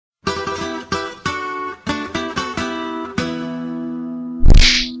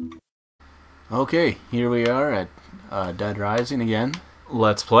Okay, here we are at Dead Rising again.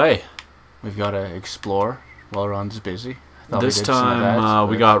 Let's play. We've got to explore while Ron's busy. This time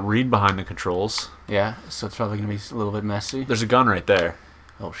we got Reid behind the controls. Yeah, so it's probably going to be a little bit messy. There's a gun right there.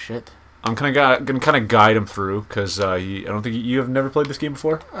 Oh shit. I'm gonna kind of guide him through because I don't think you have never played this game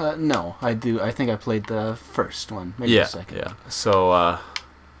before. No, I do. I think I played the first one, maybe the second. Yeah. So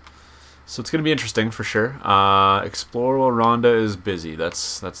it's gonna be interesting for sure. Explore while Rhonda is busy.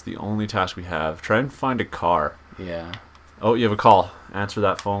 That's the only task we have. Try and find a car. Yeah. Oh, you have a call. Answer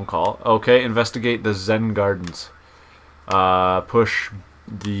that phone call. Okay, investigate the Zen Gardens. Push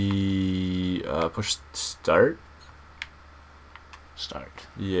start. Start.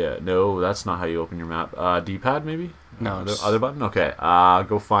 Yeah, no, that's not how you open your map. D-pad maybe? No. Other button? Okay.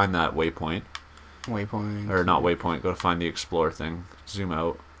 Go find that waypoint. Waypoint. Or not waypoint. Go to find the explore thing. Zoom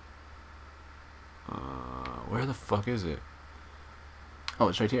out. Where the fuck is it? Oh,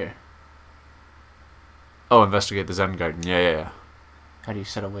 it's right here. Oh, investigate the Zen Garden. Yeah. How do you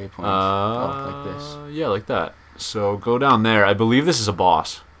set a waypoint? Oh, like this. Yeah, like that. So go down there. I believe this is a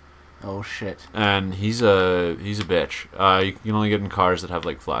boss. Oh shit. And he's a bitch. You can only get in cars that have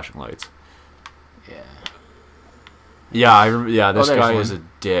like flashing lights. Yeah. Yeah, this guy is a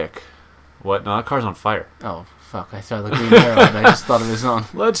dick. What? No, that car's on fire. Oh fuck! I saw the green arrow and I just thought it was on.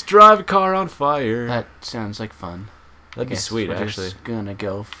 Let's drive a car on fire. That sounds like fun. That'd be sweet, we're actually. Just gonna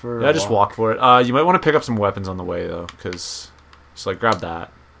go for. Yeah, just walk for it. You might want to pick up some weapons on the way though, because just like grab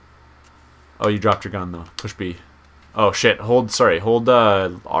that. Oh, you dropped your gun though. Push B. Oh shit! Hold RB. Hold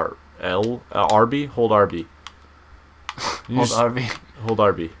RB. Hold RB. Hold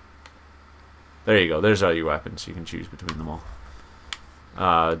RB. There you go. There's all your weapons. You can choose between them all.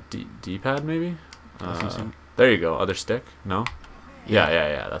 D-pad maybe. There you go. Other stick. No.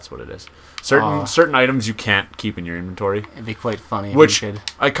 Yeah. That's what it is. Certain items you can't keep in your inventory. It'd be quite funny. Which if you could.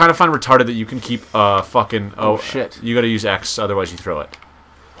 I kind of find retarded that you can keep fucking. Oh shit! You got to use X, otherwise you throw it.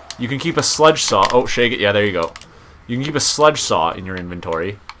 You can keep a sledge saw. Oh, shake it. Yeah, there you go. You can keep a sledge saw in your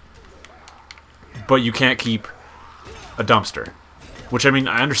inventory, but you can't keep a dumpster. Which, I mean,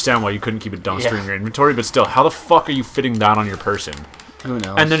 I understand why you couldn't keep a dumpster in your inventory, but still, how the fuck are you fitting that on your person? Who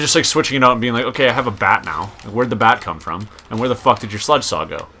knows? And then just, like, switching it out and being like, okay, I have a bat now. Like, where'd the bat come from? And where the fuck did your sledge saw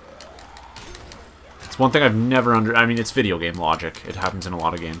go? It's one thing I've never I mean, it's video game logic. It happens in a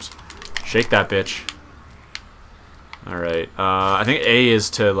lot of games. Shake that bitch. Alright. I think A is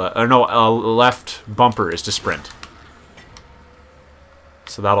to... left bumper is to sprint.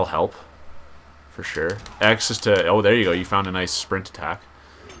 So that'll help. For sure. X is to... Oh, there you go. You found a nice sprint attack.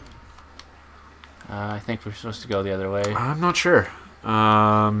 I think we're supposed to go the other way. I'm not sure.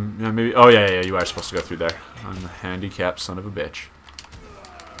 Yeah, maybe... Oh, yeah, you are supposed to go through there. I'm a handicapped son of a bitch.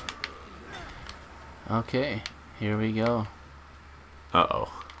 Okay. Here we go.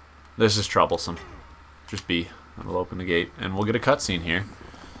 Uh-oh. This is troublesome. Just B. That'll open the gate. And we'll get a cutscene here.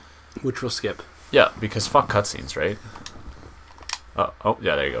 Which we'll skip. Yeah, because fuck cutscenes, right? Oh,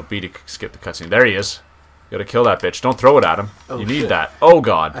 yeah, there you go. B to skip the cutscene. There he is. You gotta kill that bitch. Don't throw it at him. Oh, you need shit. that. Oh,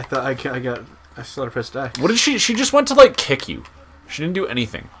 God. I thought I still had to press X. What did she... She just went to, like, kick you. She didn't do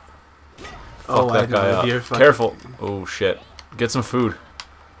anything. Oh, fuck that guy up. Fucking... Careful. Oh, shit. Get some food.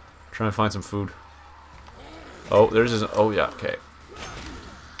 Try and find some food. Oh, there's his... Oh, yeah, okay.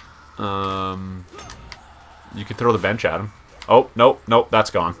 You can throw the bench at him. Oh, nope,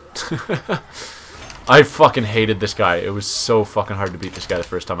 that's gone. I fucking hated this guy. It was so fucking hard to beat this guy the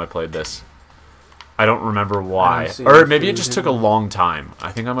first time I played this. I don't remember why. Or maybe it just took a long time.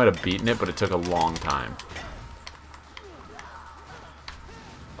 I think I might have beaten it, but it took a long time.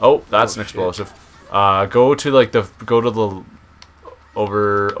 Oh, that's an explosive. Go to like the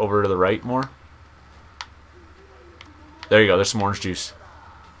over to the right more. There you go. There's some orange juice.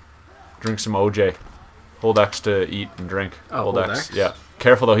 Drink some OJ. Hold X to eat and drink. Oh, hold X? Yeah.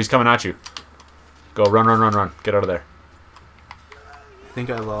 Careful though. He's coming at you. Go, run. Get out of there. I think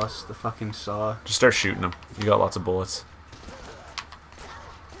I lost the fucking saw. Just start shooting him. You got lots of bullets.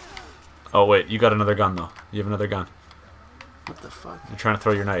 Oh, wait. You got another gun, though. You have another gun. What the fuck? You're trying to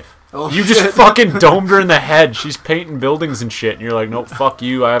throw your knife. Oh, you just fucking domed her in the head. She's painting buildings and shit, and you're like, nope, fuck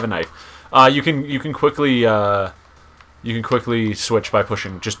you. I have a knife. You can quickly switch by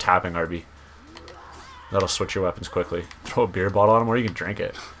pushing, just tapping RB. That'll switch your weapons quickly. Throw a beer bottle on him, or you can drink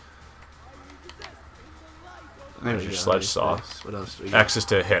it. There's your sledge saw. What else do we X is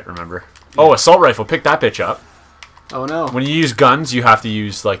to hit, remember? Yeah. Oh, assault rifle. Pick that bitch up. Oh, no. When you use guns, you have to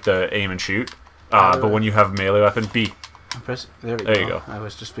use, like, the aim and shoot. But when you have melee weapon, B. There you go. I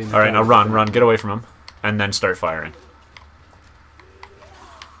was just being... Alright, now run. Get away from him. And then start firing.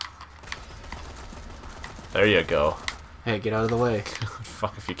 There you go. Hey, get out of the way.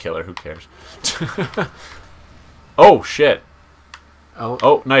 Fuck if you kill her, who cares? Oh, shit. Oh.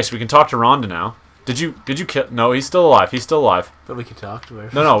 Oh, nice. We can talk to Rhonda now. Did you kill... No, he's still alive. He's still alive. But we could talk to her.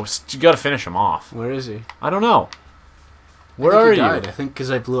 No, you gotta finish him off. Where is he? I don't know. Where I think are he died. you? I think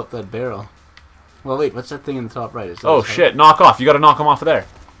because I blew up that barrel. Well, wait, what's that thing in the top right? Is that Oh, shit. Knock off. You gotta knock him off of there.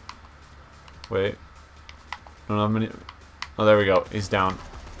 Wait. I don't know how many... Oh, there we go. He's down.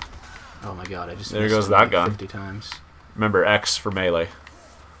 Oh my god, I just There missed goes him that like gun. 50 times. Remember, X for melee.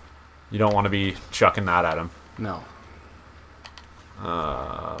 You don't want to be chucking that at him. No.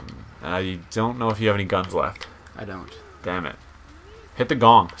 I don't know if you have any guns left. I don't. Damn it. Hit the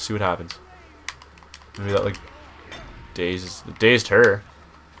gong. See what happens. Maybe that, like, dazed her.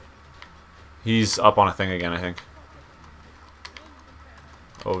 He's up on a thing again, I think.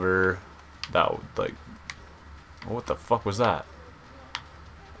 Over that, like... What the fuck was that?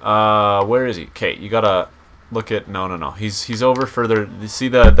 Where is he? Okay, you gotta look at... No. He's over further... You see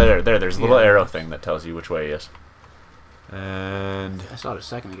there's a little arrow thing that tells you which way he is. And... I saw it a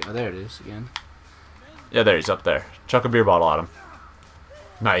second ago. Oh, there it is again. Yeah, there, he's up there. Chuck a beer bottle at him.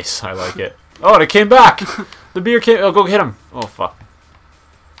 Nice, I like it. Oh, and it came back! The beer came... Oh, go hit him. Oh, fuck.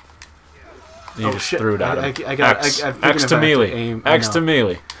 You just shit. threw it at him. X to melee. X to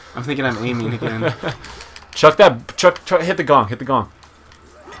melee. I'm thinking I'm aiming again. Chuck that... Chuck, hit the gong. Hit the gong.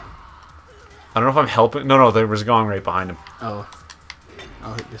 I don't know if I'm helping... No, there was a gong right behind him. Oh.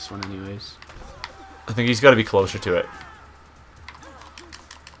 I'll hit this one anyways. I think he's got to be closer to it.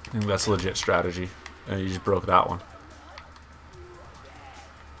 I think that's a legit strategy. You just broke that one.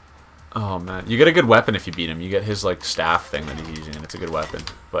 Oh, man. You get a good weapon if you beat him. You get his, like, staff thing that he's using, and it's a good weapon.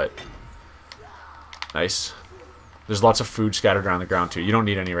 But... Nice. There's lots of food scattered around the ground, too. You don't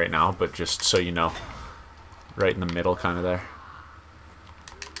need any right now, but just so you know. Right in the middle, kind of there.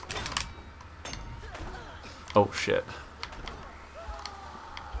 Oh, shit.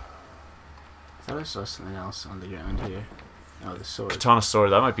 I thought I saw something else on the ground here. Oh, the sword. Katana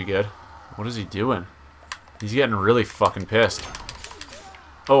sword, that might be good. What is he doing? He's getting really fucking pissed.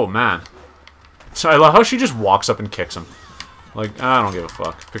 Oh, man. So I love how she just walks up and kicks him. Like, I don't give a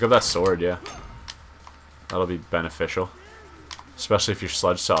fuck. Pick up that sword, yeah. That'll be beneficial. Especially if your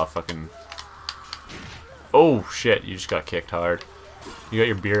sludge saw fucking... Oh, shit. You just got kicked hard. You got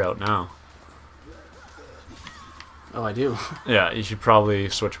your beer out now. Oh, I do. Yeah, you should probably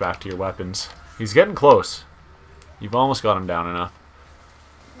switch back to your weapons. He's getting close. You've almost got him down enough.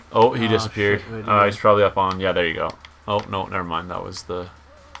 Oh, he disappeared. Shit, He's probably up on... Yeah, there you go. Oh, no, never mind. That was the...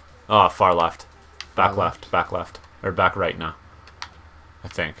 Oh, far left. Back left. Back left. Or back right now. I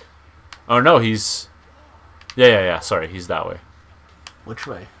think. Oh, no, he's... Yeah. Sorry, he's that way. Which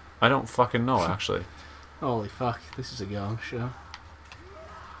way? I don't fucking know, actually. Holy fuck. This is a gong show.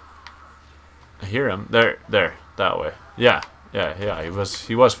 I hear him. There. That way. Yeah.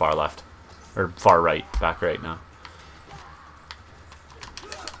 He was far left. Or far right. Back right now.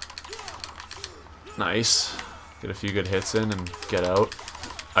 Nice. Get a few good hits in and get out.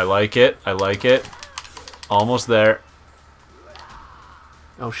 I like it. Almost there.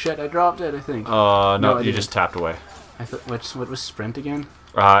 Oh shit, I dropped it, I think. No, you just tapped away. I thought, what was sprint again?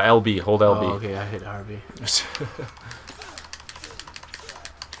 LB. Hold LB. Oh, okay, I hit RB.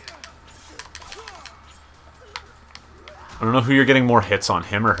 I don't know who you're getting more hits on,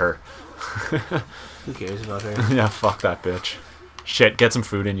 him or her. Who cares about her? Yeah, fuck that bitch. Shit, get some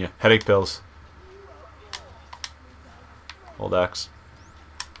food in you. Headache pills. Hold X.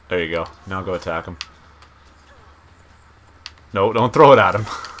 There you go. Now go attack him. No, don't throw it at him.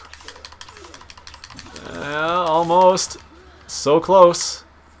 Almost. So close.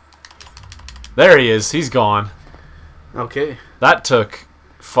 There he is. He's gone. Okay. That took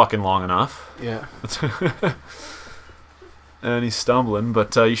fucking long enough. Yeah. And he's stumbling,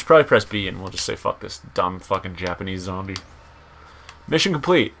 but you should probably press B and we'll just say fuck this dumb fucking Japanese zombie. Mission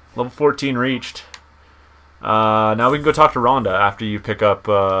complete. Level 14 reached. Now we can go talk to Rhonda after you pick up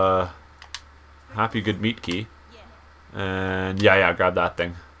Happy Good Meat Key. And yeah, grab that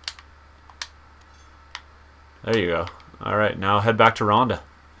thing. There you go. Alright, now head back to Rhonda.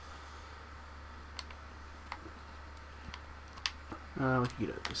 We can get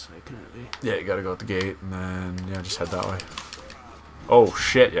out this way, couldn't we? Yeah, you gotta go at the gate and then, yeah, just head that way. Oh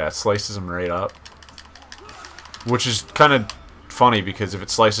shit, yeah, it slices them right up. Which is kind of funny because if it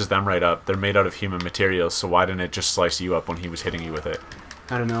slices them right up, they're made out of human materials, so why didn't it just slice you up when he was hitting you with it?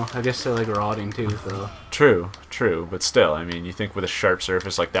 I don't know. I guess they're like rotting too, though. True, but still, I mean, you think with a sharp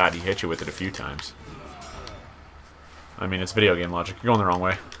surface like that, he hit you with it a few times. I mean, it's video game logic. You're going the wrong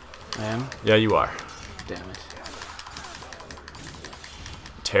way. I am? Yeah, you are. Damn it.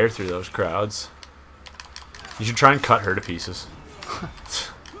 Tear through those crowds. You should try and cut her to pieces.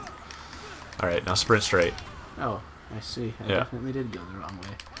 Alright, now sprint straight. Oh, I see. I definitely did go the wrong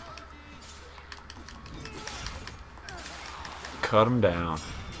way. Cut him down.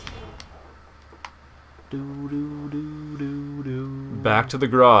 Back to the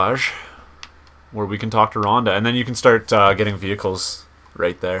garage, where we can talk to Rhonda, and then you can start getting vehicles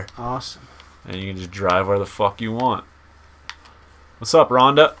right there. Awesome. And you can just drive where the fuck you want. What's up,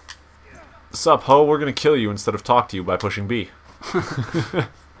 Rhonda? What's up, ho? We're gonna kill you instead of talk to you by pushing B.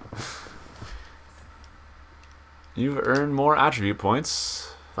 You've earned more attribute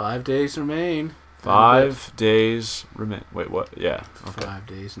points. 5 days remain. 5 days remain. Wait, what? Yeah. Okay. 5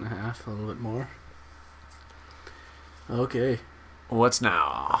 days and a half, a little bit more. Okay. What's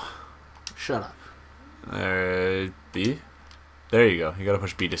now? Shut up. B? There you go. You gotta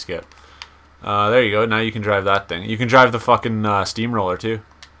push B to skip. There you go. Now you can drive that thing. You can drive the fucking steamroller too.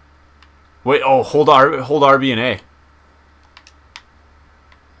 Wait, oh, hold RB and A.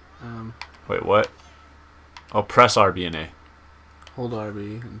 Wait, what? Oh, press RB and A. Hold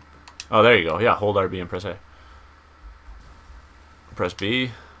RB. And oh, there you go. Yeah, hold RB and press A. Press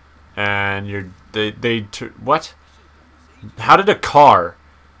B, and what? How did a car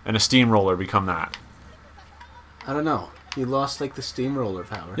and a steamroller become that? I don't know. You lost like the steamroller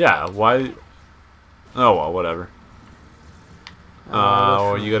power. Yeah. Why? Oh well, whatever.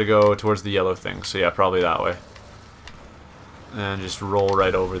 Oh, you gotta go towards the yellow thing. So yeah, probably that way. And just roll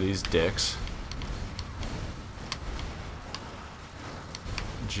right over these dicks.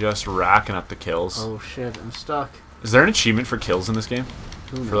 Just racking up the kills. Oh shit, I'm stuck. Is there an achievement for kills in this game?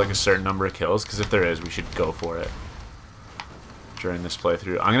 Who knows? For like a certain number of kills? Because if there is, we should go for it during this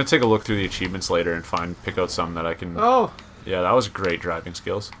playthrough. I'm gonna take a look through the achievements later and pick out some that I can. Oh. Yeah, that was great driving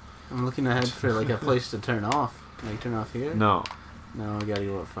skills. I'm looking ahead for like a place to turn off. Can I turn off here? No. No, I gotta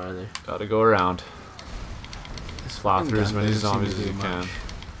go up farther. Gotta go around. This Plow through as gun many doesn't seem zombies to as do you can. much.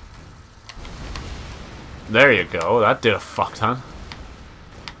 There you go. That did a fuck ton.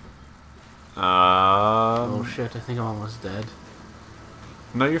 Oh shit, I think I'm almost dead.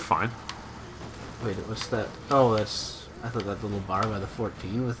 No, you're fine. Wait, what's that? Oh, that's... I thought that little bar by the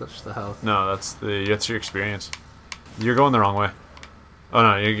 14 was just the health. No, that's your experience. You're going the wrong way. Oh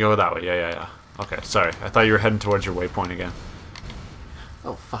no, you go that way. Yeah. Okay, sorry. I thought you were heading towards your waypoint again.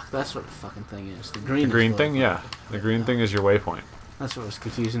 Oh fuck, that's what the fucking thing is. The green. The green thing, yeah. The green thing is your waypoint. That's what was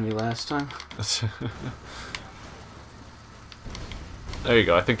confusing me last time. There you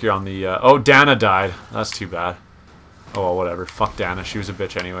go. I think you're on the... oh, Dana died. That's too bad. Oh, well, whatever. Fuck Dana. She was a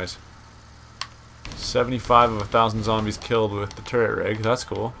bitch anyways. 75 of 1,000 zombies killed with the turret rig. That's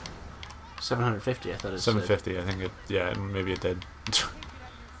cool. 750, I thought it was. 750, I think it... Yeah, maybe it did.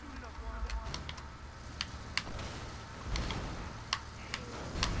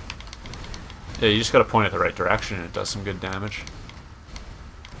 Yeah, you just gotta point it the right direction and it does some good damage.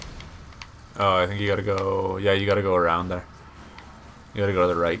 Oh, I think you gotta go... Yeah, you gotta go around there. You gotta go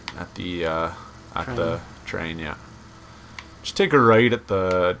to the right at the train, yeah. Just take a right at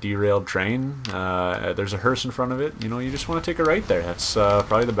the derailed train. There's a hearse in front of it. You know, you just want to take a right there. That's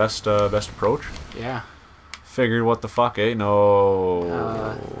probably the best approach. Yeah. Figured what the fuck, eh?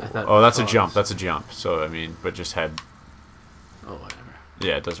 No. I thought oh, that's a jump. That's a jump. So, I mean, but just head. Oh, whatever.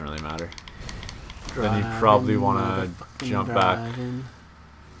 Yeah, it doesn't really matter. Driving, then you probably want to jump back.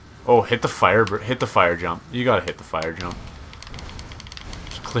 Oh, hit the fire jump. You gotta hit the fire jump.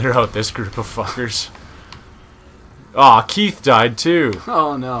 Just clear out this group of fuckers. Aw, Keith died too.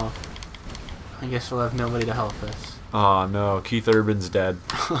 Oh no. I guess we'll have nobody to help us. Oh no, Keith Urban's dead.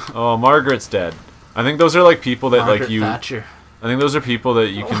 Oh, Margaret's dead. I think those are like people that Margaret like you. Thatcher. I think those are people that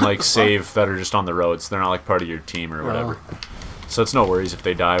you can like save that are just on the roads. They're not like part of your team or whatever. So it's no worries if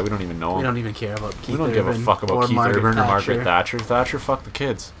they die. We don't even know them. We don't even care about Keith We don't Urban give a fuck about Keith Margaret Urban or Thatcher. Margaret Thatcher. Thatcher, fuck the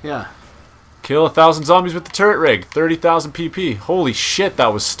kids. Yeah. Kill 1,000 zombies with the turret rig. 30,000 PP. Holy shit,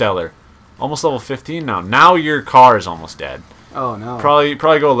 that was stellar. Almost level 15 now. Now your car is almost dead. Oh no. Probably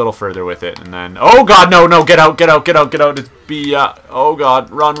go a little further with it, and then... Oh god, no, get out. It's B, oh god,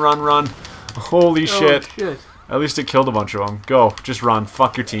 run. Holy shit. Oh shit. At least it killed a bunch of them. Go, just run.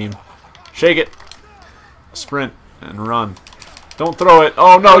 Fuck your team. Shake it. Sprint and run. Don't throw it.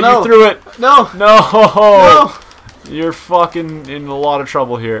 Oh no, you threw it. No. No. You're fucking in a lot of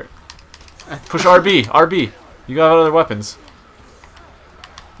trouble here. Push RB. You got other weapons.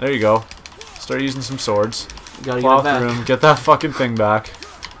 There you go. Start using some swords. Gotta Plow get it back. through 'em. Get that fucking thing back.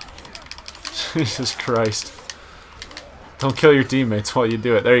 Jesus Christ. Don't kill your teammates while you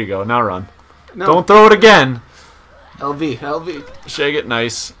do it. There you go. Now run. No. Don't throw it again. LV. Shake it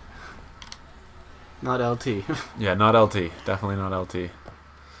nice. Not LT. Yeah, not LT. Definitely not LT.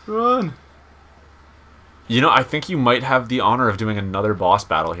 Run. You know, I think you might have the honor of doing another boss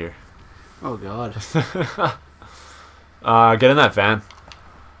battle here. Oh god. Get in that van.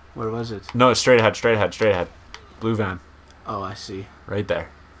 Where was it? No, straight ahead, straight ahead, straight ahead. Blue van. Oh, I see. Right there.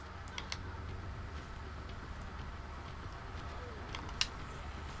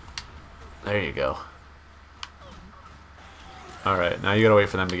 There you go. Alright, now you gotta wait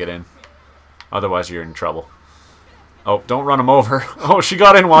for them to get in. Otherwise you're in trouble. Oh, don't run them over. Oh, she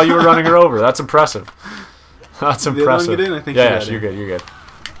got in while you were running her over. That's impressive. That's impressive. Get in? I think yeah, you're good, you're good.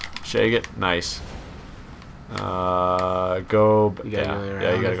 Shake it. Nice. Go.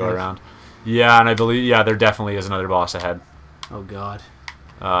 Yeah, you gotta go around. Yeah, and I believe, yeah, there definitely is another boss ahead. Oh god.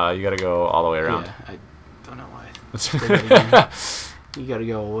 You gotta go all the way around. Yeah, I don't know why. You gotta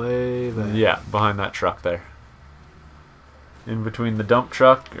go way back. Yeah, behind that truck there. In between the dump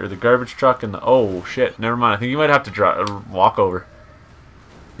truck, or the garbage truck, and the... Oh, shit. Never mind. I think you might have to walk over.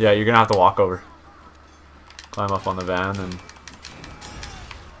 Yeah, you're gonna have to walk over. Climb up on the van, and...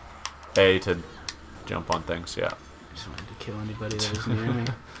 A to jump on things, yeah. Just wanted to kill anybody that was near me.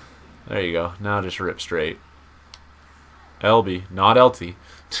 There you go. Now just rip straight. LB, not LT.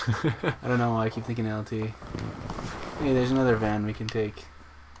 I don't know why I keep thinking LT. Hey, there's another van we can take.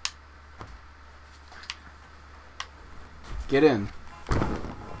 Get in.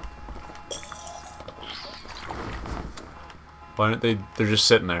 Why aren't they? They're just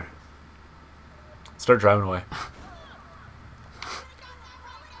sitting there. Start driving away.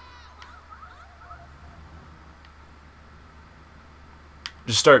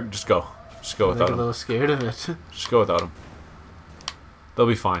 Just go. Just go without them. I'm a little scared of it. Just go without them. They'll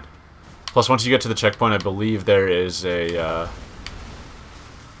be fine. Plus, once you get to the checkpoint, I believe there is a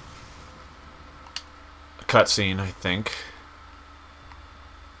cutscene, I think.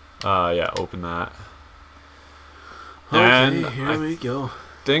 Yeah, open that. Okay, and here we go.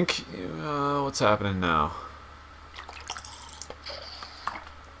 Think, what's happening now?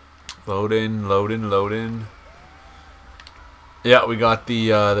 Loading, loading, loading. Yeah, we got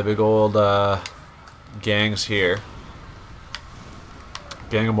the big old gangs here.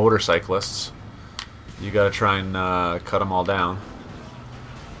 Gang of motorcyclists. You gotta try and cut them all down.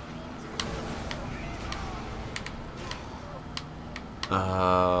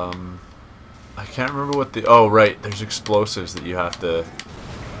 I can't remember what the... Oh, right. There's explosives that you have to...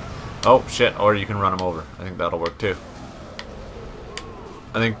 Oh, shit. Or you can run them over. I think that'll work, too.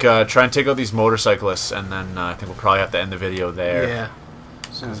 I think try and take out these motorcyclists, and then I think we'll probably have to end the video there. Yeah.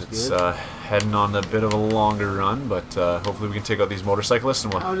 Sounds good. It's heading on a bit of a longer run, but hopefully we can take out these motorcyclists.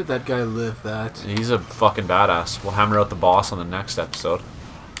 And we'll... How did that guy live that? He's a fucking badass. We'll hammer out the boss on the next episode.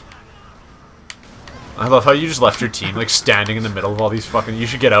 I love how you just left your team like standing in the middle of all these fucking... You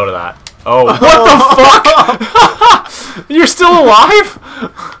should get out of that. Oh, what the fuck? You're still alive?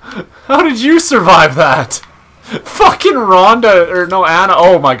 How did you survive that? Fucking Rhonda, or no, Anna.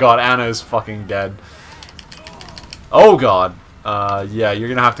 Oh my god, Anna is fucking dead. Oh god. Yeah, you're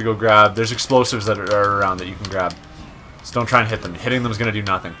gonna have to go grab... There's explosives that are around that you can grab. So don't try and hit them. Hitting them is gonna do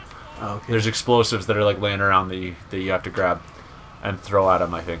nothing. Oh, okay. There's explosives that are like laying around that you have to grab and throw at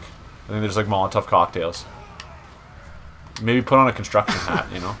them, I think. I think there's like Molotov cocktails. Maybe put on a construction hat,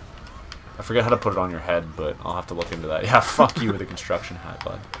 you know? I forget how to put it on your head, but I'll have to look into that. Yeah, fuck you with a construction hat,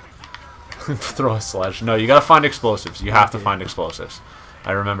 bud. Throw a sledge. No, you gotta find explosives. You have to find explosives.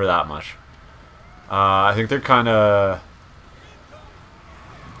 I remember that much. I think they're kinda...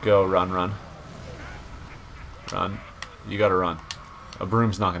 Go, run, run. Run. You gotta run. A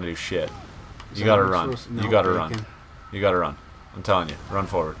broom's not gonna do shit. You gotta run. You gotta run. You gotta run. I'm telling you. Run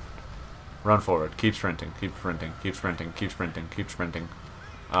forward. Run forward. Keep sprinting. Keep sprinting. Keep sprinting. Keep sprinting. Keep sprinting.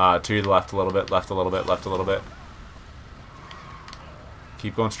 To your left a little bit. Left a little bit. Left a little bit.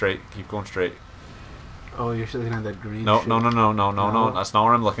 Keep going straight. Keep going straight. Oh, you're still looking at that green No, shit. no, no, no, no, no, no. That's not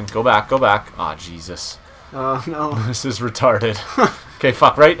where I'm looking. Go back. Go back. Ah, Jesus. Oh, no. This is retarded. Okay,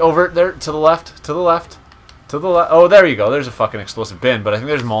 fuck. Right over there. To the left. To the left. To the left. Oh, there you go. There's a fucking explosive bin. But I think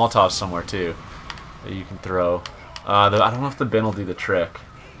there's Molotovs somewhere, too, that you can throw. I don't know if the bin will do the trick.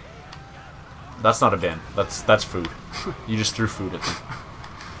 That's not a bin. That's food. You just threw food at me.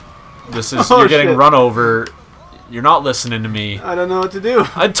 This is... You're getting run over. You're not listening to me. I don't know what to do.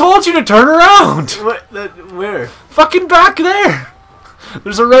 I told you to turn around! What? Where? Fucking back there!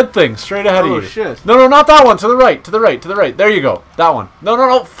 There's a red thing straight ahead of you. Oh, shit. No, no, not that one. To the right. To the right. To the right. There you go. That one. No, no,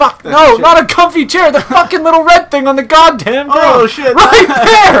 no. Fuck. That's No, shit. not a comfy chair. The fucking little red thing on the goddamn ground. Oh, shit. Right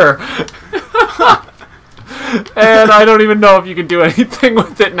there! And I don't even know if you can do anything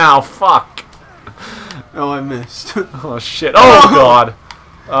with it now. Fuck. Oh, I missed. Oh, shit. Oh, God.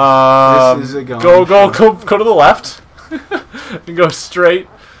 This is a Go to the left. And go straight.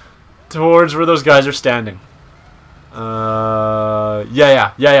 Towards where those guys are standing.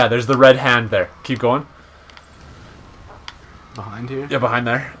 Yeah. There's the red hand there. Keep going. Behind here? Yeah, behind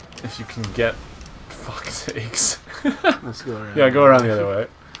there. If you can get... Fuck's sakes. Let's go around. Yeah, go around the other way.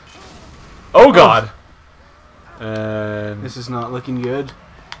 Oh, God! And... This is not looking good.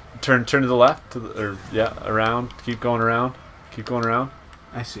 Turn to the left. Around. Keep going around. Keep going around.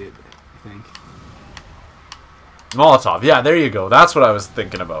 I see it, I think. Molotov. Yeah, there you go. That's what I was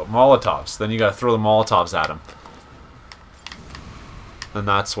thinking about. Molotovs. Then you gotta throw the Molotovs at him. And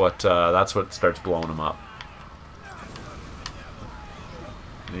that's what starts blowing him up.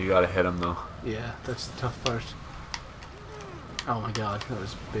 You gotta hit him, though. Yeah, that's the tough part. Oh my god, that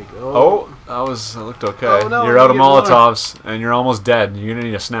was big. Oh, that looked okay. Oh, no, you're out of Molotovs, and you're almost dead. You're gonna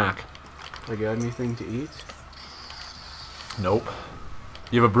need a snack. I got anything to eat? Nope.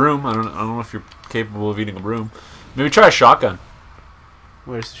 You have a broom. I don't know if you're capable of eating a broom. Maybe try a shotgun.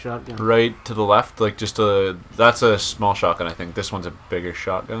 Where's the shotgun? Right to the left, like that's a small shotgun, I think. This one's a bigger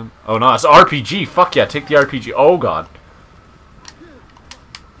shotgun. Oh no, it's RPG. Fuck yeah, take the RPG. Oh god.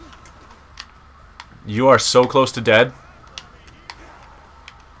 You are so close to dead.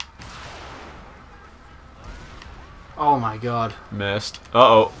 Oh my god. Missed.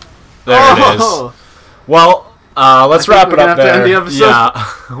 Uh-oh. There it is. Well, let's wrap it up there.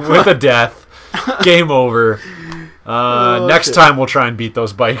 Yeah, with a death. Game over. Next time we'll try and beat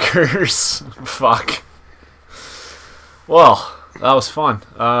those bikers. Fuck. Well, that was fun.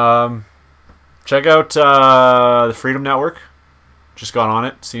 Check out the Freedom Network. Just got on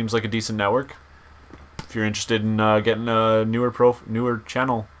it. Seems like a decent network. If you're interested in getting a newer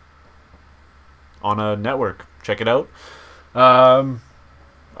channel on a network, check it out. I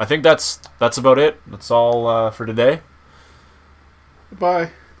think that's about it. That's all for today.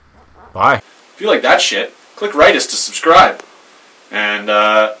 Bye. Bye. If you like that shit, click right to subscribe. And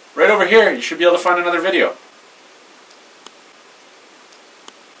right over here, you should be able to find another video.